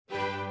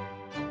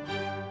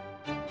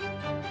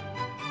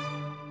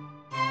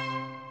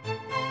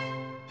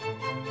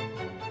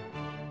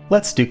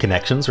Let's do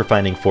connections. We're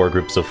finding 4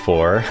 groups of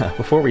 4.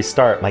 Before we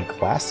start, my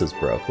glasses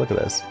broke. Look at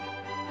this.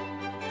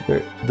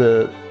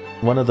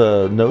 One of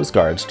the nose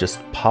guards just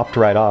popped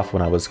right off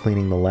when I was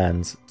cleaning the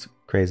lens. It's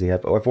crazy.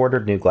 I've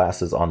ordered new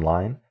glasses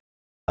online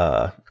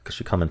because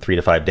they come in 3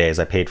 to 5 days.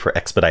 I paid for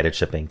expedited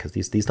shipping because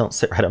these don't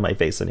sit right on my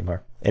face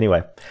anymore.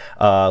 Anyway,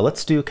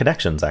 let's do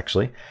connections,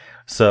 actually.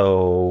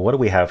 So what do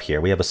we have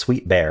here? We have a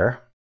sweet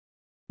bear.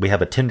 We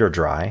have a Tinder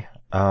dry.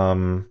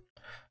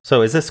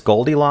 So is this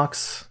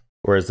Goldilocks?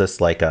 Or is this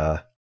like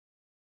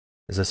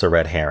is this a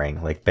red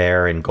herring? Like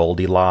bear and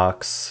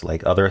Goldilocks,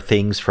 like other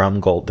things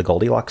from the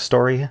Goldilocks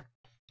story?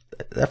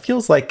 That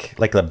feels like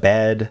the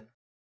bed.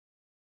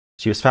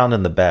 She was found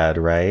in the bed,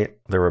 right?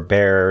 There were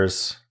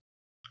bears.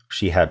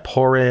 She had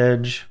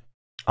porridge.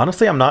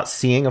 Honestly, I'm not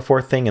seeing a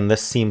 4th thing, and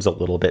this seems a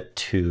little bit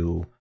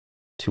too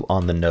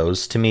on the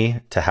nose to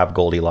me to have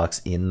Goldilocks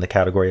in the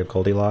category of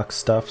Goldilocks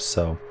stuff,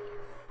 so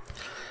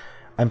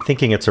I'm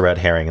thinking it's a red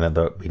herring, and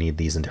then we need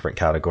these in different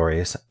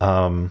categories.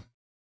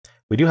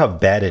 We do have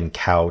bed and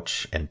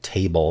couch and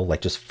table,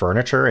 like just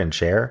furniture and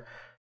chair.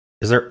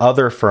 Is there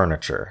other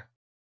furniture?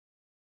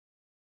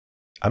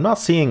 I'm not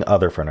seeing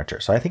other furniture,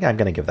 so I think I'm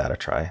going to give that a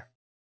try.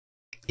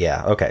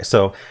 Yeah, okay.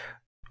 So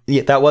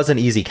yeah, that was an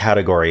easy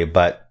category,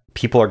 but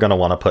people are going to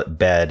want to put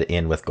bed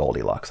in with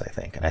Goldilocks, I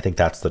think. And I think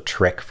that's the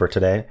trick for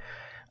today.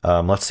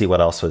 Let's see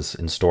what else was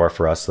in store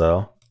for us,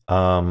 though.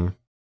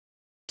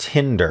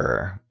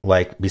 Tinder,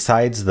 like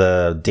besides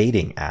the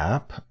dating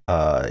app,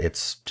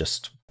 it's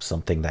just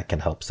something that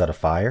can help set a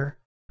fire.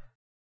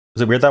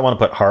 Is it weird that I want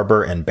to put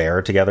harbor and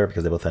bear together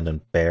because they both end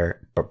in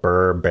bear? I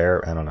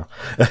don't know.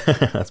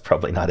 That's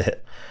probably not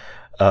it.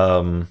 I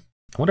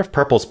wonder if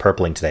purple's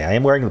purpling today. I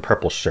am wearing the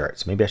purple shirt,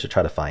 so maybe I should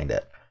try to find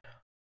it.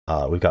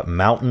 We've got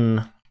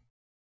mountain.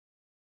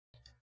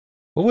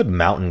 What would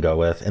mountain go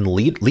with? And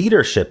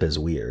leadership is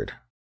weird.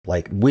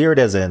 Like weird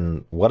as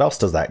in, what else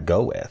does that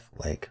go with?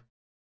 Like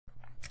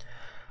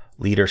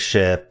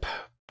leadership,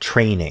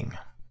 training,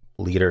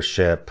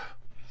 leadership,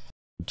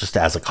 just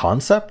as a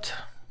concept?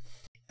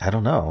 I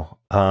don't know.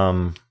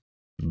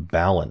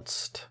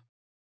 Balanced.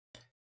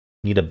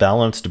 You need a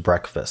balanced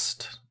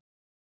breakfast.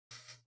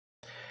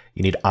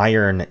 You need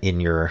iron in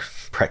your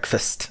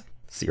breakfast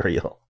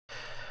cereal.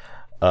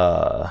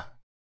 Let's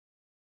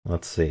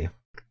see.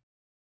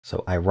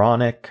 So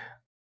ironic.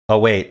 Oh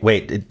wait.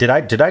 Did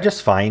I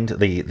just find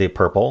the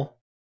purple?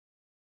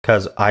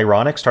 Because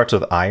ironic starts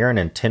with iron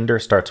and Tinder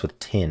starts with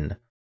tin.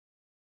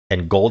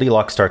 And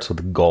Goldilocks starts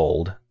with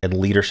gold, and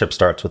leadership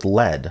starts with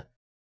lead.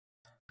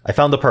 I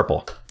found the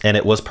purple, and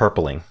it was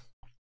purpling.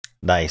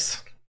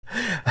 Nice.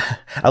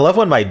 I love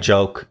when my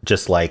joke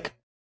just like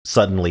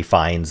suddenly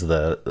finds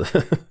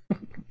the...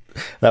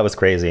 That was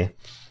crazy.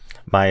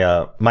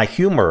 My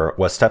humor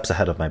was steps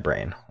ahead of my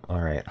brain. All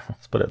right,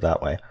 let's put it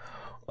that way.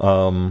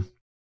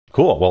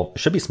 Cool. Well, it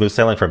should be smooth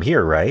sailing from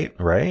here, right?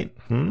 Right?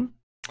 We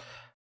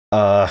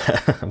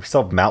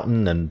still have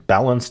mountain and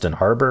balanced and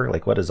harbor.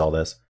 Like, what is all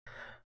this?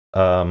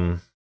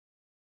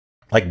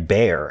 Like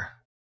bear.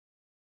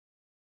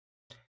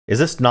 Is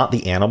this not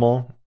the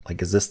animal?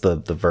 Like, is this the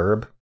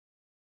verb?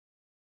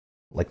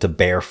 Like to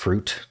bear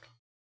fruit?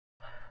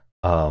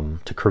 To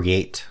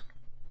create?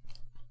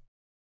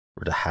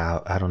 Or to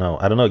have? I don't know.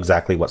 I don't know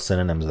exactly what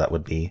synonyms that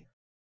would be.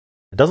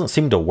 It doesn't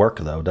seem to work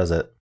though, does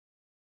it?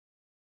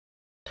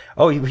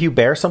 Oh, if you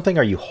bear something,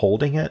 are you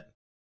holding it?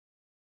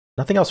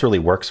 Nothing else really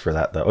works for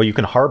that though. Oh, you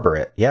can harbor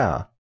it.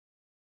 Yeah.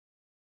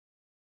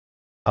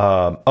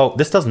 Oh,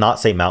 this does not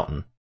say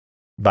mountain,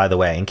 by the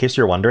way, in case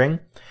you're wondering.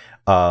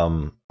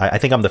 I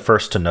think I'm the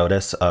first to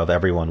notice of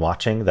everyone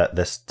watching that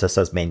this just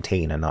says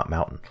maintain and not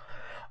mountain.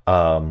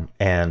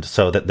 And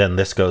so then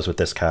this goes with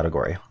this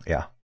category.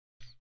 Yeah.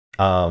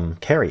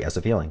 Carry as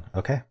a feeling.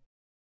 Okay.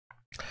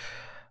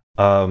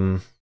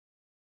 Balanced,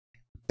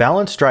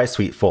 dry,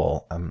 sweet,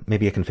 full.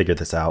 Maybe I can figure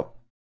this out.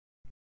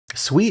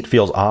 Sweet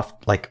feels off.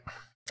 Like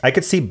I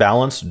could see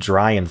balanced,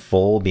 dry, and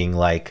full being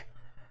like,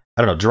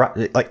 I don't know,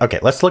 dry, like, okay,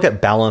 let's look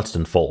at balanced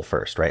and full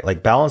first, right?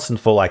 Like balanced and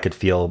full, I could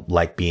feel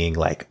like being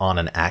like on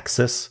an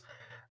axis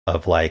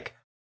of like,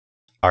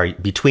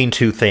 between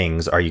two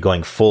things, are you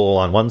going full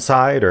on one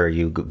side or are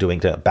you doing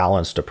the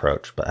balanced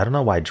approach? But I don't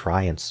know why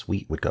dry and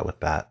sweet would go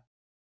with that.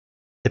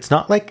 It's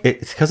not like,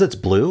 it's because it's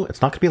blue.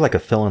 It's not gonna be like a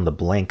fill in the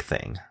blank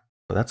thing,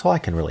 but that's all I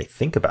can really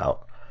think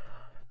about.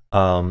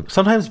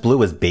 Sometimes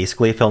blue is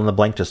basically a fill in the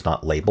blank, just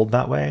not labeled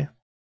that way.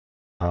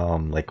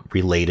 Like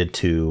related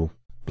to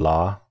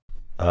blah.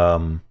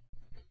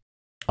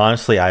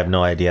 Honestly, I have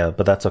no idea,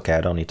 but that's okay. I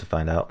don't need to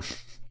find out.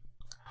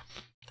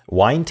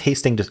 Wine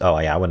tasting, just oh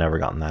yeah, I would never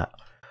gotten that.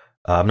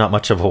 I'm not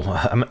much of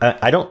a.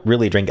 I don't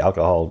really drink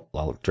alcohol.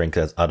 I'll drink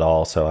at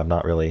all, so I'm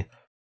not really.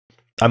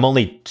 I'm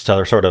only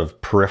sort of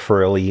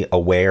peripherally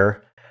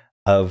aware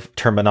of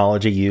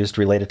terminology used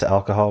related to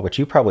alcohol, which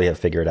you probably have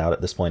figured out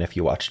at this point if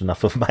you watched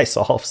enough of my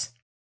solves.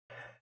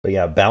 But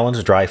yeah,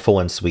 balanced, dry, full,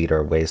 and sweet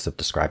are ways of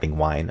describing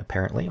wine.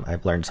 Apparently,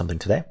 I've learned something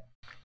today.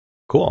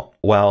 Cool.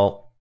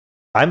 Well,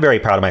 I'm very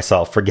proud of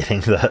myself for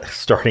getting the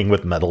starting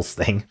with metals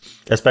thing,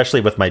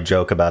 especially with my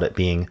joke about it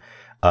being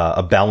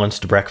a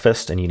balanced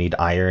breakfast, and you need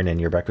iron in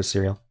your breakfast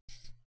cereal.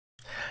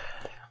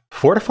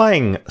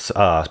 Fortifying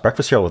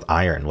breakfast cereal with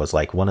iron was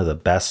like one of the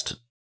best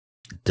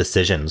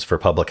decisions for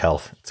public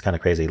health. It's kind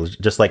of crazy.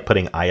 Just like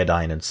putting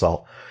iodine and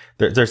salt.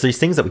 There's these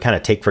things that we kind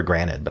of take for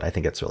granted, but I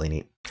think it's really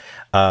neat.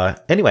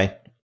 Anyway,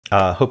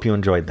 hope you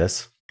enjoyed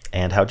this.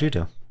 And how'd you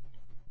do?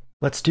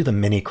 Let's do the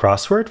mini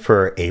crossword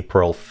for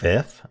April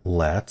 5th.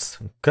 Let's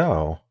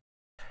go.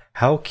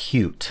 How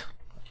cute.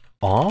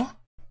 Aw?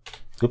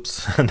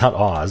 Oops, not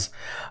Oz.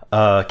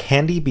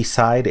 Candy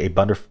beside a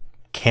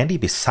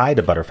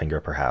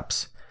Butterfinger,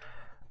 perhaps.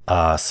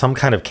 Some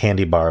kind of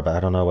candy bar, but I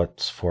don't know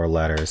what's 4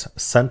 letters.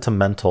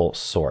 Sentimental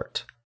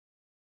sort.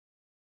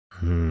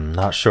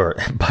 Not sure.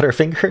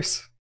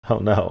 Butterfingers? Oh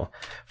no.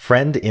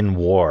 Friend in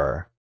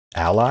war.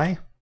 Ally?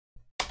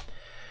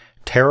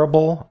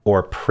 Terrible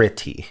or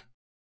pretty?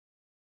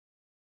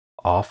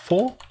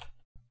 Awful?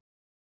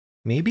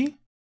 Maybe?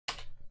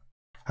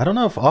 I don't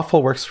know if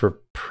awful works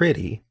for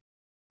pretty.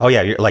 Oh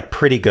yeah, you're like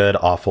pretty good,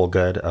 awful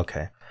good.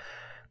 Okay.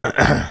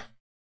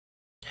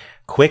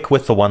 Quick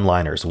with the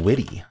one-liners.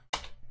 Witty.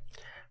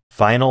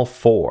 Final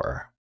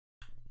four.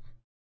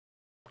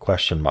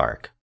 Question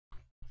mark.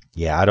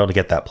 Yeah, I don't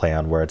get that play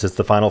on words. Is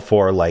the final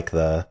four like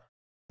the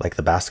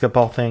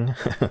basketball thing?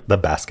 The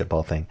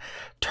basketball thing.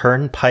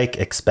 Turnpike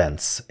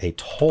expense. A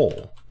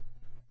toll.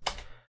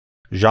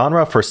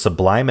 Genre for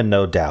Sublime and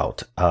No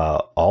Doubt.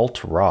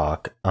 Alt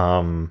rock.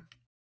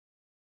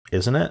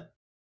 Isn't it?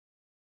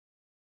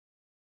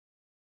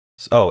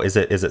 Oh, is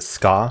it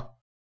ska?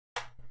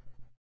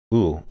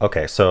 Ooh,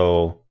 okay,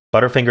 so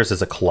Butterfingers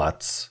is a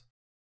klutz.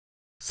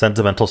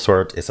 Sentimental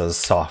Sort is a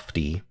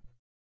softie.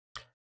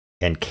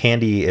 And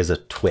Candy is a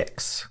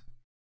Twix.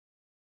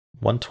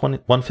 120,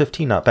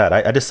 115, not bad.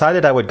 I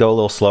decided I would go a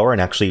little slower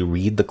and actually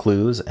read the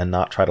clues and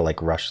not try to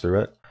like rush through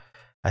it.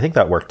 I think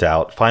that worked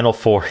out. Final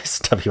four is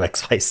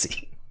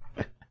WXYZ.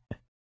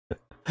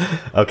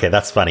 Okay,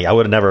 that's funny. I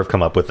would never have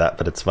come up with that,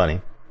 but it's funny.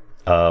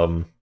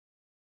 Yeah,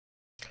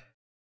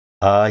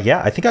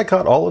 I think I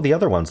got all of the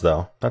other ones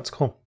though. That's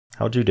cool.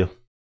 How'd you do?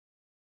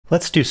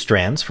 Let's do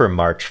Strands for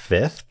March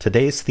 5th.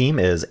 Today's theme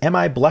is Am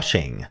I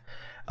Blushing?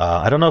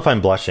 I don't know if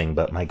I'm blushing,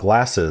 but my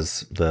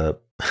glasses,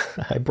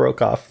 I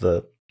broke off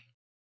the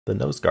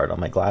nose guard on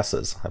my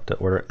glasses.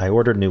 I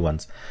ordered new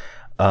ones.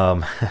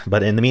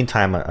 But in the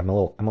meantime, I'm a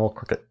little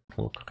crooked.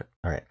 All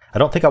right. I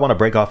don't think I want to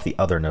break off the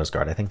other nose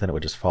guard. I think then it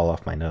would just fall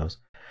off my nose.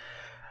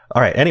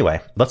 All right.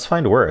 Anyway, let's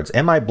find words.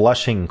 Am I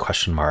blushing?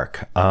 Question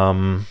mark.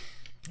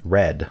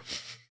 Red.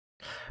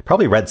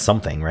 Probably red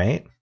something,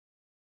 right?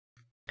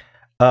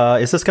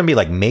 Is this going to be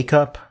like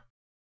makeup?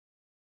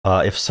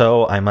 If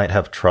so, I might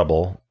have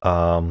trouble.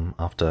 I'll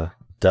have to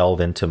delve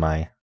into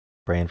my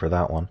brain for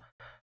that one.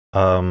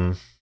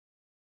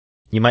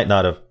 You might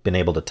not have been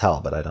able to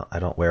tell, but I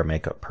don't wear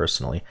makeup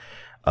personally.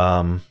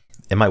 And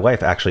my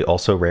wife actually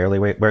also rarely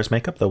wears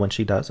makeup, though when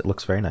she does, it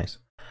looks very nice.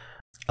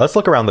 Let's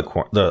look around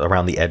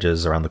around the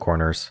edges, around the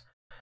corners.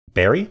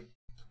 Berry?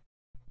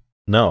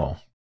 No.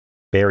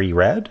 Berry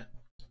red?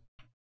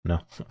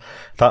 No.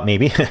 Thought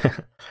maybe.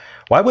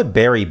 Why would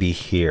berry be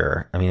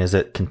here? I mean, is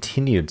it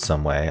continued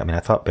some way? I mean, I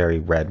thought berry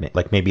red,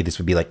 like maybe this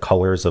would be like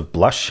colors of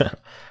blush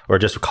or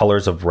just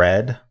colors of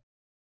red.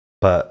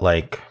 But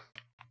like,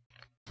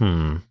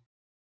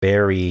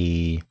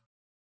 berry,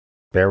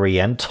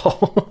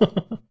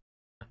 berryental.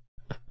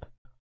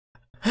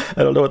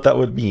 I don't know what that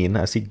would mean.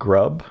 I see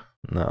grub.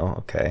 No,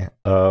 okay.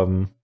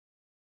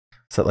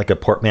 Is that like a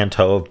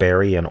portmanteau of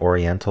berry and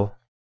oriental?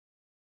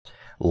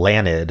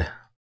 Lanid,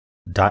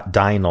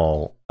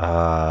 Dynal,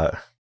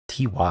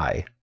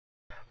 TY.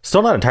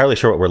 Still not entirely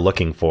sure what we're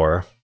looking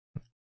for.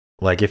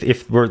 Like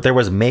if there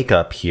was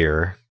makeup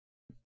here,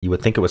 you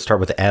would think it would start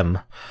with M,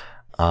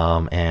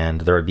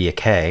 and there would be a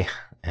K,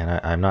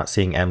 and I'm not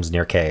seeing M's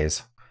near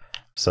K's.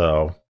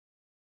 So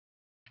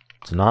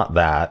it's not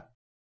that.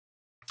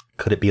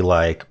 Could it be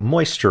like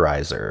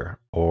moisturizer?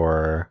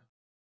 Or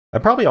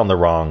I'm probably on the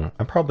wrong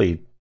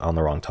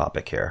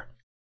topic here.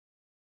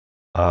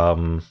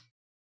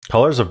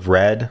 Colors of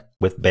red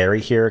with berry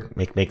here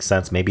makes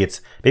sense. Maybe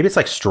it's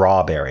like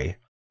strawberry.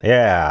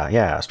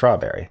 Yeah,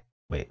 strawberry.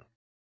 Wait.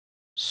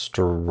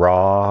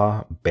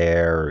 Strawberry.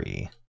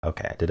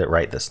 Okay, I did it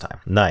right this time.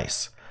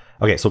 Nice.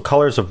 Okay, so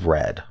colors of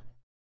red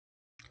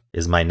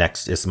is my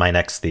next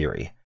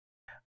theory.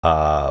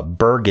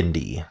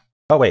 Burgundy.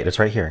 Oh wait, it's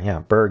right here. Yeah,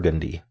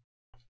 burgundy.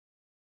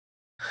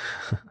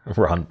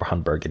 Ron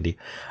Burgundy.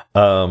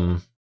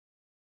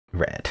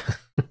 Red.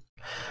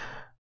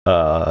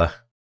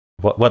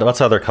 What's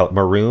other color?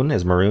 Maroon?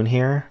 Is maroon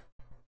here?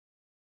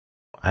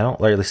 I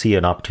don't really see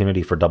an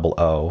opportunity for double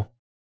O.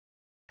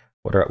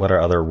 What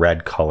are other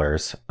red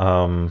colors?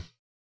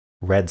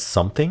 Red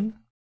something?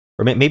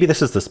 Or maybe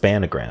this is the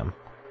spanogram.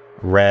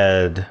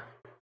 Red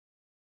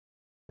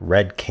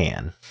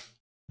can.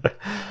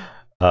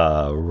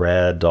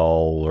 Red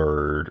all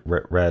or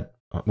red.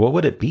 What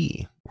would it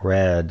be?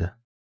 Red.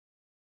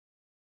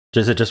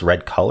 Is it just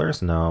red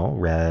colors? No,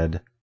 red.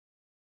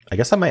 I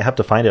guess I might have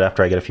to find it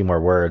after I get a few more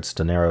words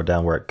to narrow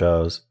down where it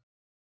goes.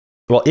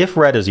 Well, if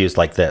red is used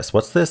like this,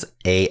 what's this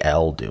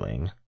AL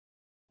doing?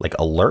 Like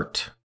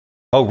alert?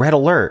 Oh, red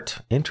alert.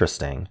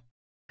 Interesting.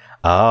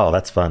 Oh,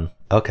 that's fun.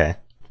 Okay.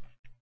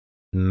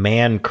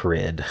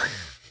 Mancrid.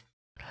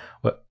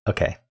 What?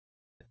 Okay.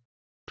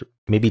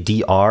 Maybe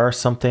DR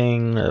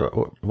something?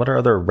 What are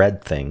other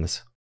red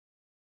things?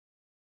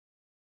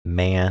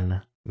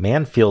 Man.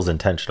 Man feels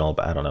intentional,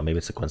 but I don't know. Maybe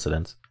it's a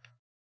coincidence.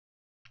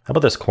 How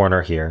about this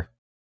corner here?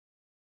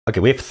 Okay,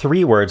 we have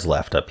 3 words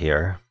left up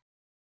here.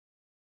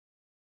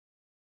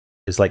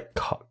 Is like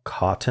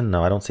cotton?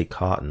 No, I don't see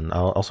cotton.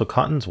 Also,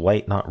 cotton's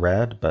white, not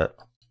red, but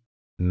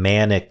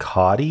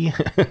manicotti?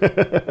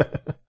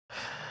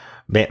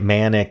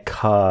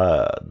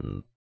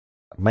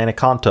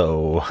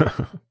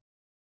 Manicanto.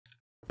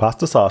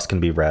 Pasta sauce can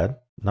be red.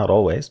 Not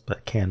always, but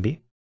it can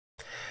be.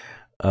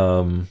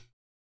 Drinal.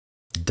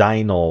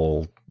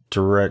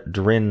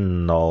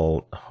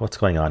 What's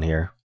going on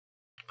here?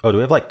 Oh, do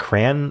we have like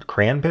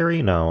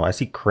cranberry? No, I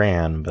see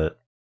cran, but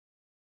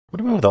what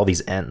do we do with all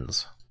these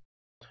N's?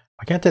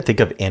 Why can't I think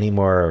of any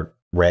more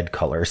red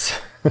colors?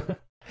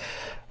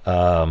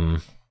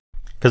 Because,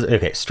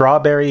 okay,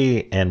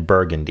 strawberry and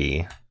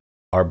burgundy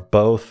are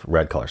both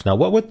red colors. Now,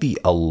 what would the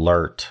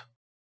alert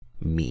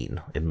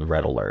mean in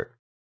red alert?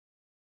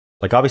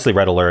 Like, obviously,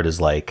 red alert is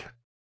like,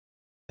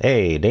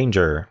 hey,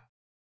 danger.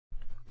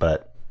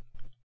 But,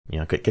 you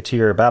know, get to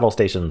your battle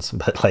stations.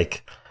 But,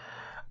 like,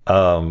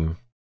 that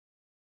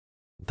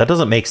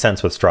doesn't make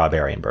sense with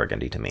strawberry and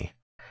burgundy to me.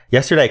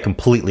 Yesterday, I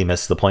completely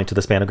missed the point of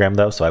the spanogram,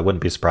 though, so I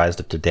wouldn't be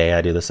surprised if today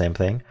I do the same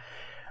thing.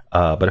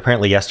 But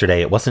apparently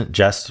yesterday, it wasn't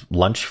just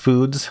lunch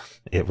foods.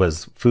 It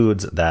was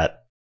foods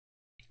that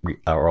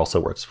are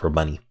also words for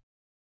money,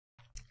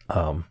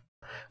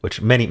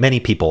 which many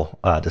people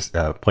just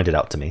pointed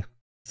out to me.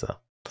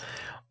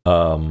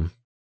 So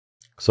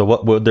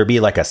what would there be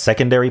like a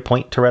secondary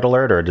point to red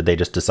alert, or did they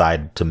just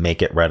decide to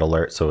make it red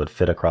alert so it would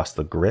fit across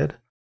the grid?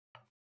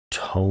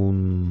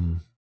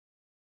 Tonacrid.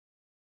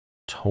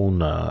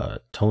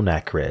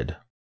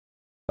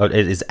 Oh,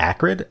 is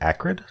acrid?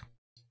 Acrid?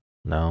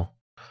 No.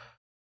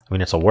 I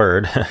mean, it's a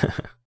word.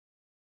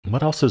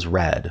 What else is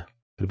red?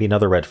 Could it be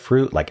another red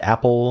fruit, like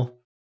apple?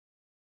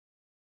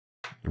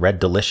 Red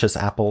delicious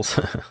apples?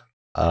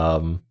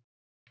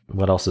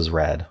 What else is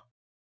red?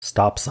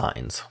 Stop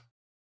signs.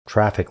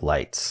 Traffic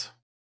lights.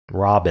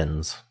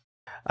 Robins.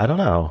 I don't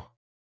know.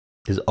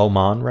 Is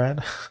Oman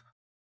red?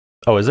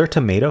 Oh, is there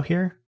tomato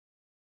here?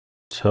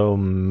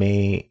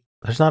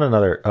 There's not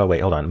another. Oh,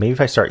 wait, hold on. Maybe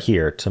if I start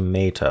here,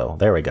 tomato.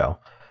 There we go.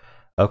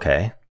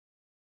 Okay.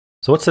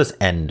 So what's this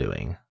N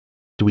doing?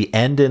 Do we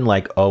end in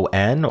like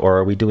ON, or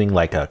are we doing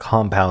like a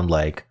compound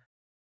like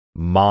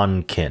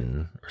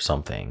Monkin or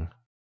something?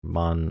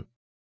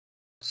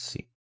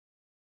 C.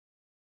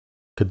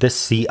 Could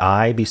this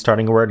CI be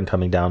starting a word and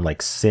coming down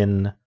like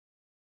sin?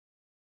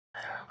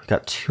 We've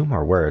got 2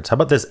 more words. How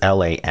about this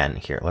LAN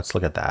here? Let's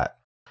look at that.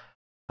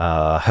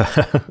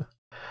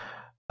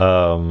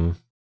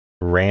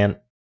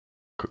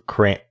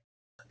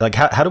 Like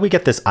how do we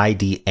get this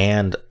ID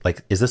and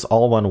like, is this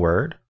all one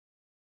word?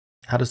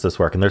 How does this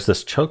work? And there's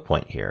this choke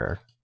point here,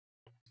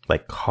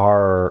 like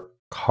cardinal.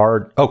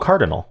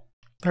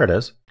 There it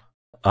is.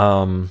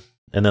 And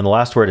then the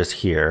last word is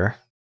here,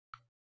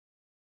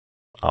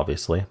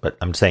 obviously, but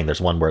I'm saying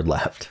there's 1 word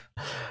left.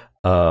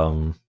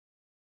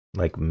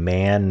 Like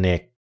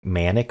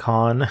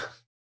manicon.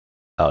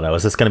 Oh no,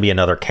 is this going to be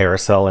another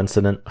carousel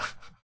incident?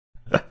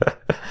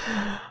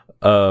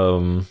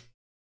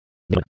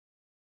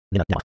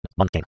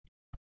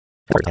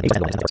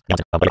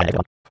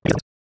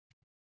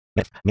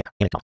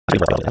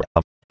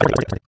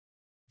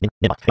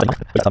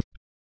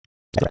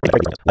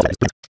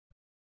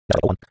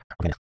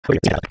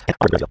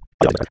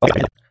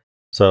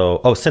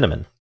 So, oh,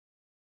 cinnamon.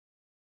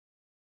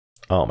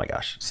 Oh my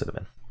gosh,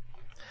 cinnamon.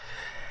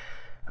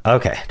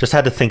 Okay, just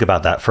had to think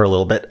about that for a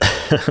little bit.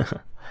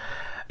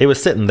 It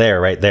was sitting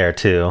there, right there,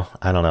 too.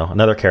 I don't know.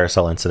 Another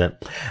carousel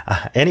incident.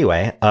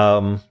 Anyway,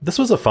 this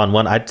was a fun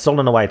one. I still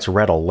don't know why it's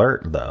red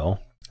alert, though.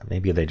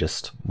 Maybe they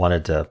just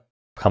wanted to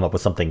come up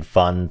with something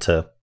fun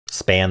to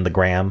span the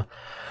gram.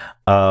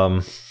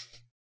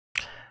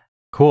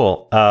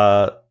 Cool.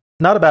 Not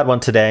a bad one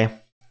today.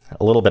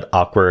 A little bit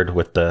awkward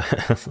with the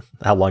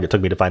how long it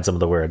took me to find some of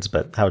the words,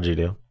 but how'd you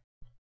do?